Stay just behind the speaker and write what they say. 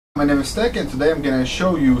My name is Tech, and today I'm going to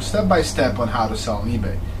show you step by step on how to sell on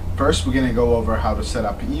eBay. First, we're going to go over how to set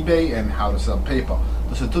up eBay and how to sell PayPal.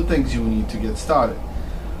 Those are two things you need to get started.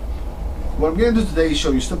 What I'm going to do today is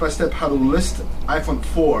show you step by step how to list iPhone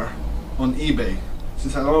 4 on eBay.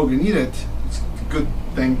 Since I no longer need it, it's a good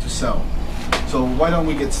thing to sell. So why don't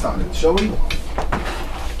we get started, shall we?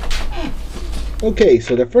 Okay,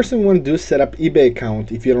 so the first thing we want to do is set up eBay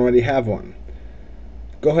account if you don't already have one.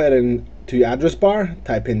 Go ahead and to your address bar,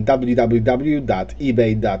 type in www.ebay.com,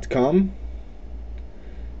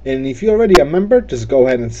 and if you're already a member, just go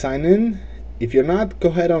ahead and sign in. If you're not, go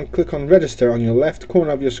ahead and click on register on your left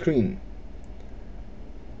corner of your screen.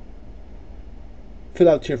 Fill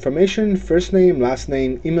out your information: first name, last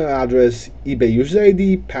name, email address, eBay user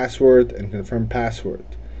ID, password, and confirm password.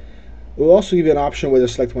 It will also give you an option whether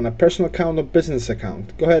to select a personal account or business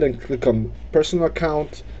account. Go ahead and click on personal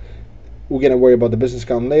account. We're going to worry about the business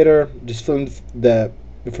account later. Just fill in the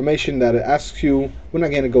information that it asks you. We're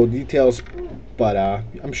not going to go details, but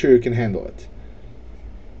I'm sure you can handle it.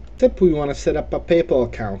 Tip: we want to set up a PayPal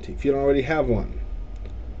account if you don't already have one.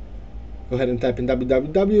 Go ahead and type in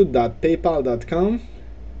www.paypal.com.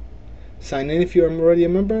 Sign in if you're already a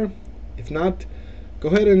member. If not, go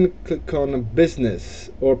ahead and click on business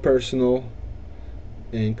or personal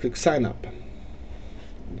and click sign up.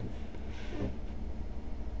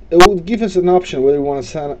 It will give us an option whether we want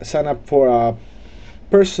to sign up for a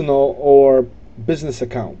personal or business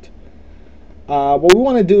account. What we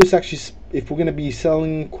want to do is actually, if we're going to be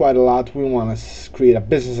selling quite a lot, we want to create a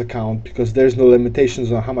business account because there's no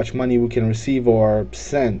limitations on how much money we can receive or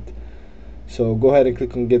send. So go ahead and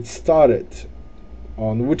click on get started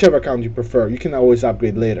on whichever account you prefer. You can always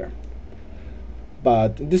upgrade later.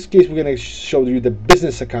 But in this case, we're going to show you the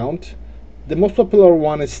business account. The most popular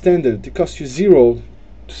one is standard. It costs you $0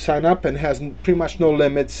 to sign up and has pretty much no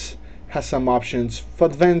limits, has some options. For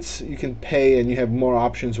advanced, you can pay and you have more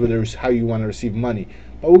options whether it's how you want to receive money.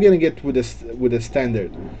 But we're going to get with the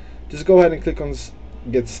standard. Just go ahead and click on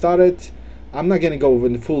get started. I'm not going to go over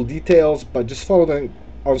the full details, but just follow the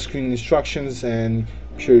on-screen instructions and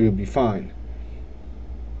I'm sure you'll be fine.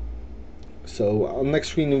 So on the next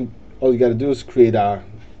screen, all you got to do is click on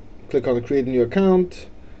the create a new account.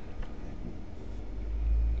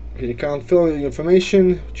 Create account, fill in your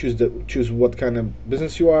information, choose what kind of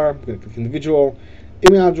business you are. I'm going to click individual,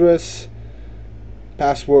 email address,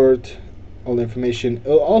 password, all the information.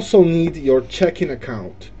 You'll also need your checking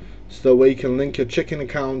account, so that way you can link your checking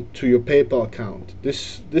account to your PayPal account.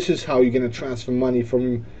 This is how you're going to transfer money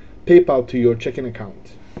from PayPal to your checking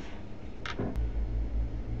account.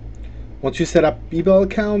 Once you set up eBay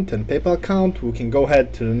account and PayPal account, we can go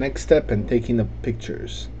ahead to the next step and taking the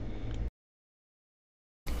pictures.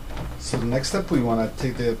 So the next step, we want to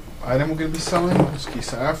take the item we're going to be selling, in this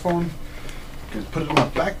case our iPhone, put it on a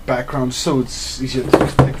background so it's easier to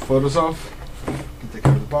take photos of. You can take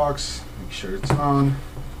out the box, make sure it's on.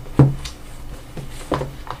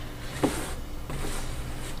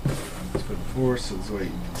 Let's put it before, so this way you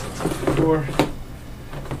can set it before.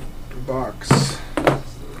 The box,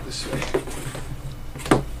 this way.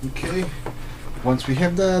 Okay, once we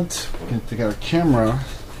have that, we're going to take out our camera.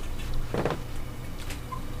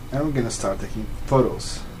 And we're going to start taking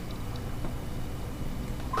photos.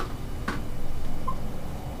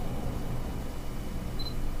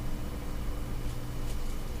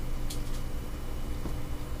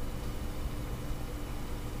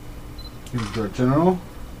 Here's our general.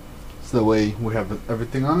 So the way we have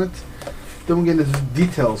everything on it. Then we're going to do the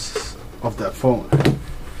details of that phone.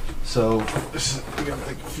 So we're going to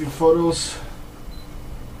take a few photos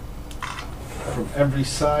from every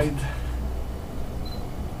side.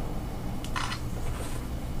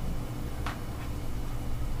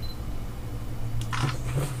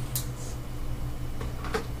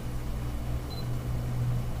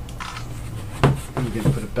 We're going to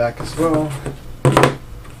put it back as well.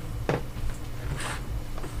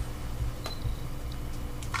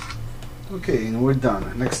 Okay, and we're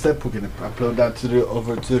done. Next step, we're going to upload that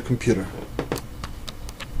over to the computer.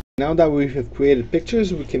 Now that we have created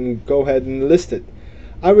pictures, we can go ahead and list it.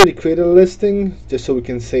 I already created a listing just so we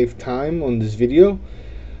can save time on this video.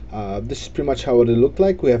 This is pretty much how it will look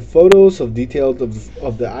like. We have photos of details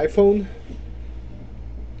of the iPhone.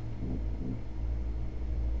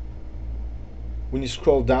 When you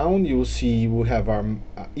scroll down, you will see we have our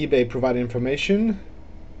eBay provided information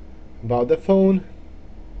about the phone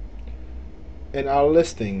and our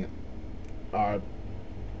listing, our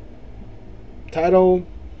title,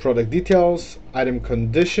 product details, item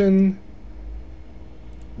condition,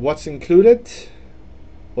 what's included,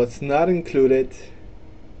 what's not included,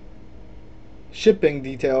 shipping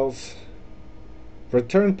details,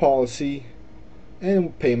 return policy,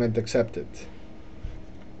 and payment accepted.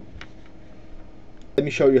 Let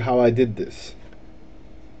me show you how I did this.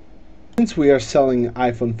 Since we are selling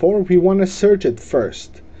iPhone 4, we want to search it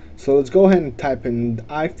first. So let's go ahead and type in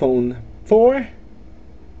iPhone 4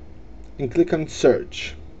 and click on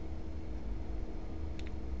search.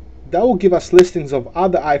 That will give us listings of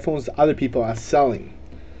other iPhones that other people are selling.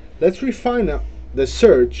 Let's refine the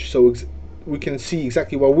search so we can see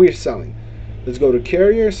exactly what we're selling. Let's go to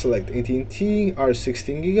carrier, select AT&T,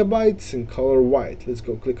 R16 gigabytes, and color white. Let's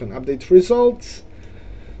go click on update results.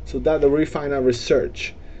 So that will refine our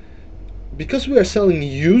search. Because we are selling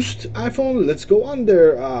used iPhone, let's go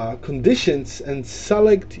under conditions and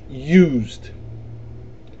select used.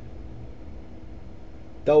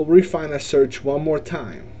 That will refine our search one more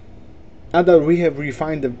time. Now that we have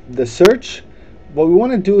refined the search, what we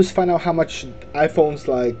want to do is find out how much iPhones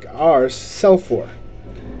like ours sell for.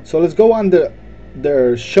 So let's go under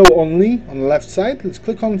their show only on the left side. Let's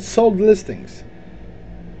click on sold listings.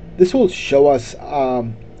 This will show us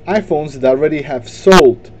iPhones that already have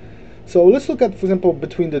sold. So let's look at, for example,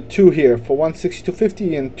 between the two here for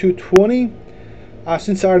 162.50 and 220.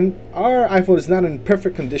 Since our iPhone is not in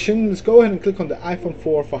perfect condition, let's go ahead and click on the iPhone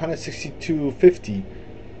 4 for 162.50.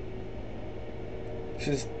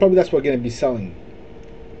 Since probably that's what we're going to be selling.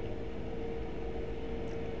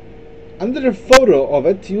 Under the photo of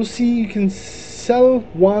it, you'll see you can sell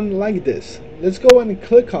one like this. Let's go ahead and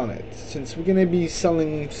click on it since we're going to be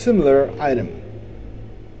selling similar item.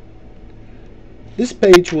 This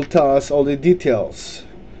page will tell us all the details.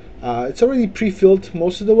 It's already pre-filled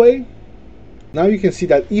most of the way. Now you can see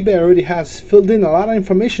that eBay already has filled in a lot of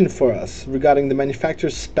information for us regarding the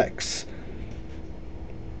manufacturer's specs.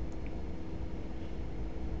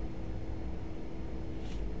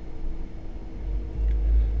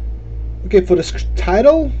 Okay, for the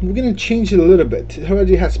title, we're going to change it a little bit. It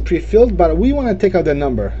already has pre-filled, but we want to take out the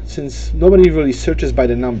number since nobody really searches by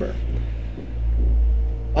the number.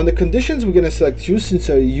 On the conditions, we're going to select used since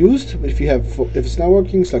they're used. But if it's not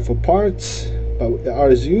working, select for parts, but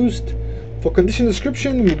ours is used. For condition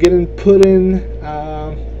description, we're going to put in,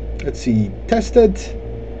 let's see, tested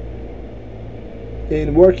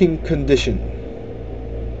in working condition.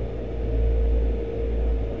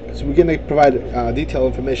 So we're going to provide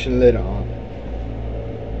detailed information later on.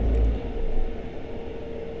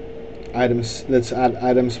 Items, let's add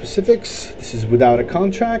item specifics. This is without a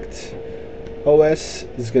contract. OS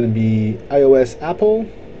is going to be iOS Apple.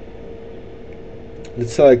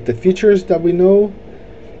 Let's select the features that we know.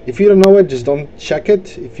 If you don't know it, just don't check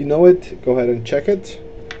it. If you know it, go ahead and check it.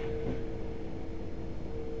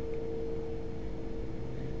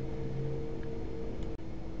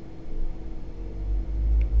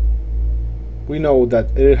 We know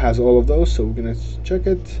that it has all of those, so we're going to check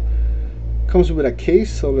it. Comes with a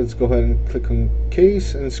case, so let's go ahead and click on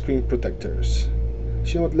case and screen protectors.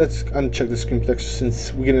 You know what, let's uncheck the screen protector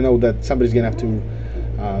since we're going to know that somebody's going to have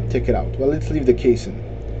to take it out. Well, let's leave the case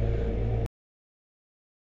in.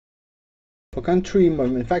 For country,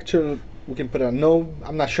 manufacturer, we can put a no.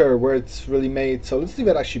 I'm not sure where it's really made, so let's leave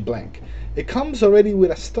it actually blank. It comes already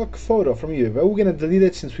with a stock photo from eBay, but we're going to delete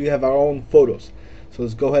it since we have our own photos. So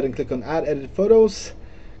let's go ahead and click on add edit photos,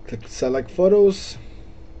 click select photos,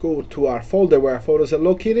 go to our folder where our photos are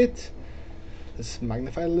located. Let's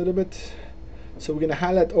magnify it a little bit. So we're going to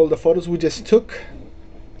highlight all the photos we just took,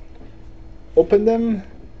 open them.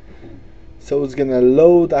 So it's going to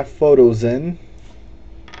load our photos in.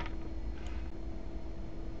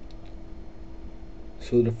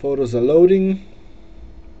 So the photos are loading.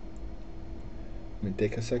 Let me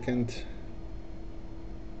take a second.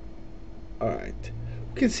 Alright.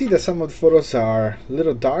 We can see that some of the photos are a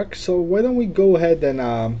little dark, so why don't we go ahead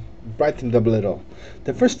and brighten them a little.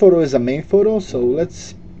 The first photo is a main photo, so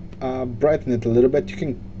let's brighten it a little bit. You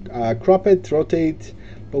can crop it, rotate,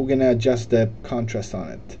 but we're going to adjust the contrast on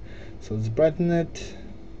it. So let's brighten it,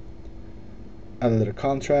 add a little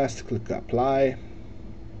contrast, click apply.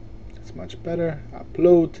 It's much better.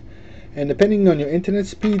 Upload, and depending on your internet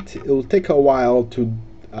speed, it will take a while to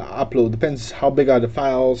upload. Depends how big are the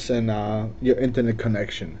files and your internet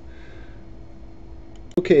connection.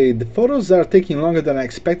 Okay, the photos are taking longer than I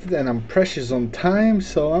expected, and I'm precious on time,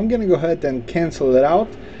 so I'm gonna go ahead and cancel it out.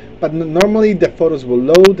 But normally the photos will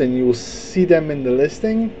load and you will see them in the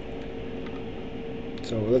listing.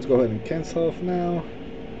 So let's go ahead and cancel off now.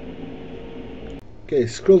 Okay,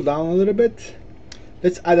 scroll down a little bit.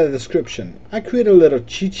 Let's add a description. I created a little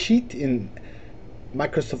cheat sheet in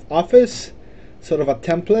Microsoft Office, sort of a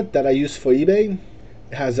template that I use for eBay.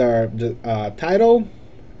 It has our title,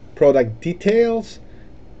 product details,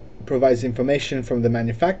 provides information from the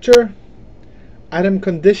manufacturer, Item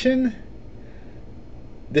condition.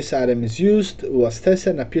 This item is used, was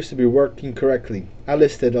tested, and appears to be working correctly. I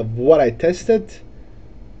listed of what I tested,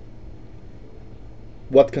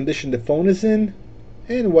 what condition the phone is in,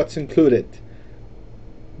 and what's included.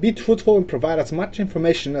 Be truthful and provide as much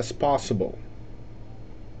information as possible.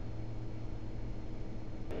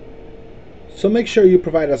 So make sure you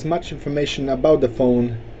provide as much information about the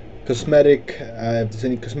phone, cosmetic, if there's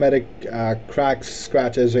any cosmetic cracks,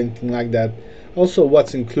 scratches, or anything like that. Also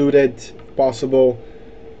what's included, if possible.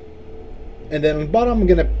 And then on the bottom I'm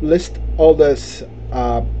going to list all those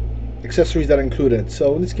accessories that are included.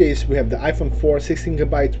 So in this case we have the iPhone 4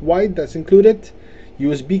 16GB wide that's included,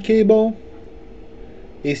 USB cable,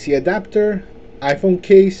 AC adapter, iPhone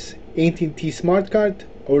case, AT&T smart card,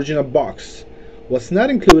 original box. What's not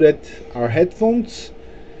included are headphones,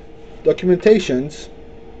 documentations,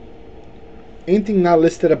 anything not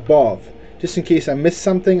listed above. Just in case I missed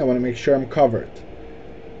something, I want to make sure I'm covered.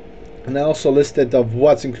 And I also listed of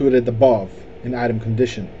what's included above in item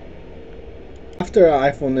condition. After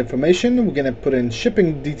iPhone information, we're going to put in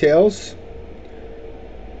shipping details.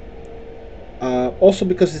 Also,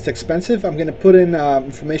 because it's expensive, I'm going to put in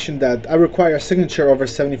information that I require a signature over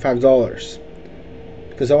 $75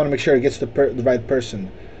 because I want to make sure it gets to the right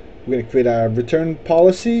person. We're going to create a return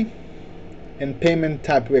policy and payment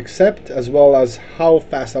type we accept, as well as how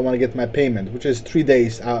fast I want to get my payment, which is 3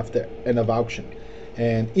 days after end of auction.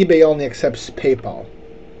 And eBay only accepts PayPal,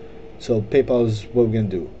 so PayPal is what we're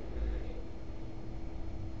going to do.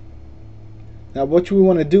 Now what we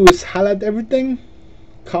want to do is highlight everything,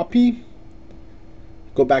 copy,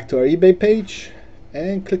 go back to our eBay page,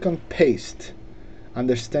 and click on paste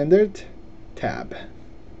under standard tab.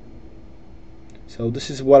 So this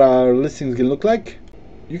is what our listing is going to look like.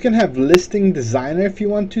 You can have listing designer if you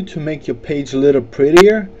want to make your page a little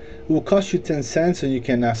prettier. It will cost you 10 cents, and you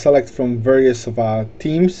can select from various of our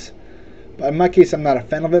themes. But in my case, I'm not a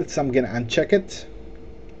fan of it, so I'm going to uncheck it.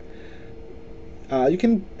 You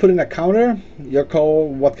can put in a counter, your call,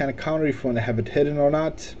 what kind of counter, if you want to have it hidden or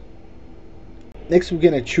not. Next, we're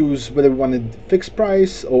going to choose whether we want it fixed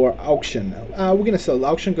price or auction. We're going to sell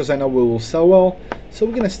auction because I know we will sell well. So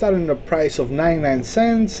we're going to start on the price of 99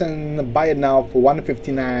 cents and buy it now for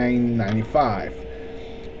 $159.95.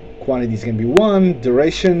 Quantity is going to be 1.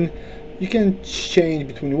 Duration, you can change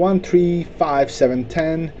between 1, 3, 5, 7,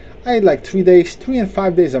 10. I like 3 days. 3 and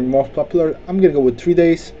 5 days are more popular. I'm going to go with 3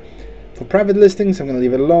 days. For private listings, I'm going to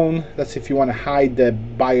leave it alone. That's if you want to hide the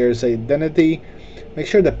buyer's identity. Make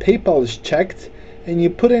sure the PayPal is checked, and you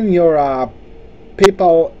put in your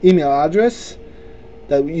PayPal email address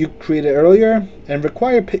that you created earlier, and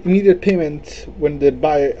require immediate payment when the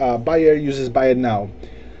buyer uses buy it now.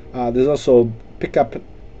 There's also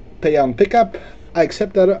pay on pickup. I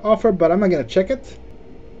accept that offer, but I'm not going to check it.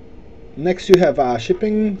 Next, you have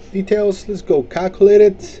shipping details. Let's go calculate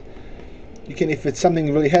it. You can, if it's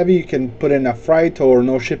something really heavy, you can put in a freight or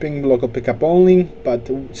no shipping, local pickup only. But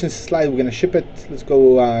since it's light, we're going to ship it. Let's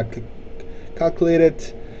go calculate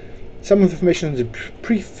it. Some of the information is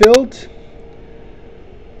pre-filled.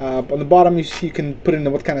 On the bottom, you see you can put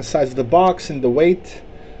in what kind of size of the box and the weight,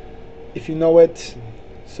 if you know it.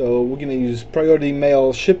 So we're going to use priority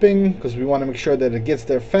mail shipping because we want to make sure that it gets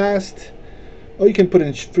there fast. Or you can put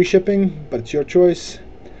in free shipping, but it's your choice.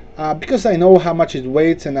 Because I know how much it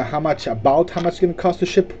weighs and how much it's going to cost to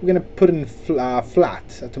ship, we're going to put in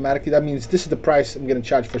flat automatically. That means this is the price I'm going to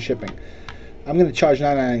charge for shipping. I'm going to charge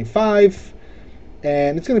 $9.95,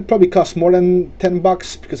 and it's going to probably cost more than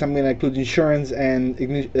 $10 because I'm going to include insurance and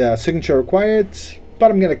signature required,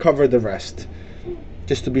 but I'm going to cover the rest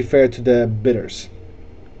just to be fair to the bidders.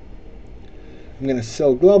 I'm going to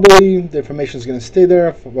sell globally. The information is going to stay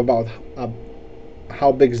there about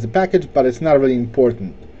how big is the package, but it's not really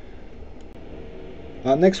important.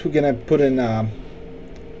 Next, we're going to put in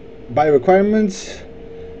buy requirements,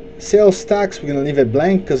 sales tax. We're going to leave it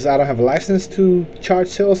blank because I don't have a license to charge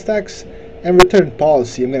sales tax, and return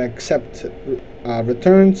policy. I'm going to accept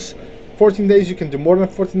returns. 14 days, you can do more than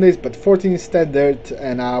 14 days, but 14 instead there,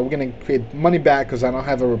 and we're going to create money back because I don't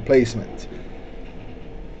have a replacement.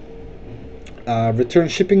 Return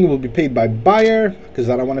shipping will be paid by buyer because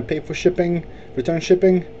I don't want to pay for shipping, return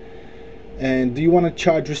shipping. And do you want to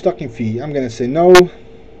charge restocking fee? I'm going to say no.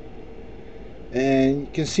 And you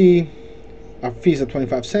can see our fees are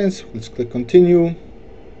 25 cents. Let's click continue.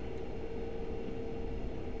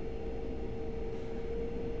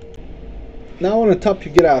 Now on the top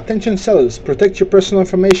you get attention sellers, protect your personal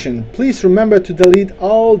information. Please remember to delete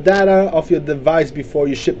all data of your device before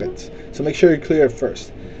you ship it. So make sure you clear it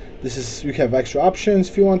first. You have extra options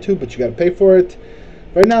if you want to, but you got to pay for it.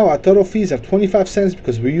 Right now our total fees are 25 cents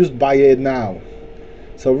because we used buy it now.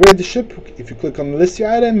 So ready to ship, if you click on list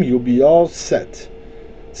your item, you'll be all set.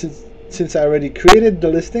 Since I already created the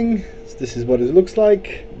listing, this is what it looks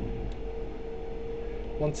like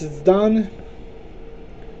once it's done.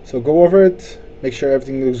 So go over it, make sure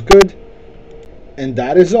everything looks good, and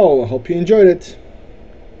that is all. I hope you enjoyed it.